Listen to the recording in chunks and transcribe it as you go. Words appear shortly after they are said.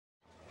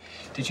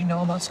Did you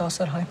know about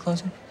Southside High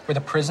closing? Or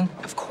the prison?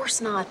 Of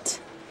course not.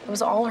 It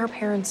was all her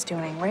parents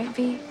doing, right,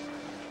 V?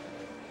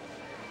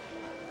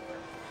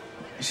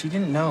 She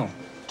didn't know,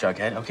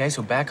 Jughead, okay?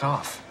 So back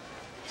off.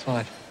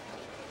 Fine.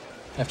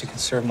 I have to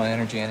conserve my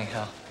energy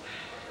anyhow.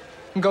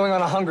 I'm going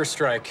on a hunger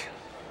strike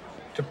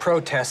to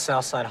protest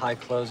Southside High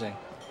closing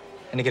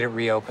and to get it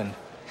reopened.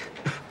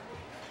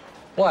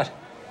 What?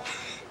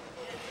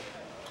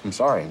 I'm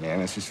sorry,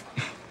 man. It's just,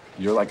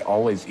 you're like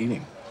always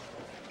eating.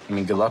 I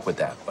mean, good luck with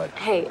that, but...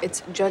 Hey,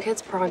 it's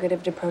Jughead's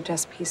prerogative to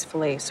protest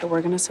peacefully, so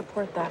we're gonna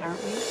support that,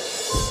 aren't we?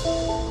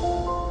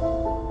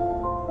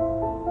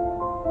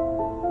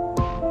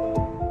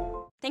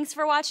 Thanks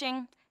for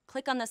watching.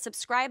 Click on the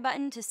subscribe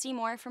button to see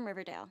more from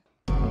Riverdale.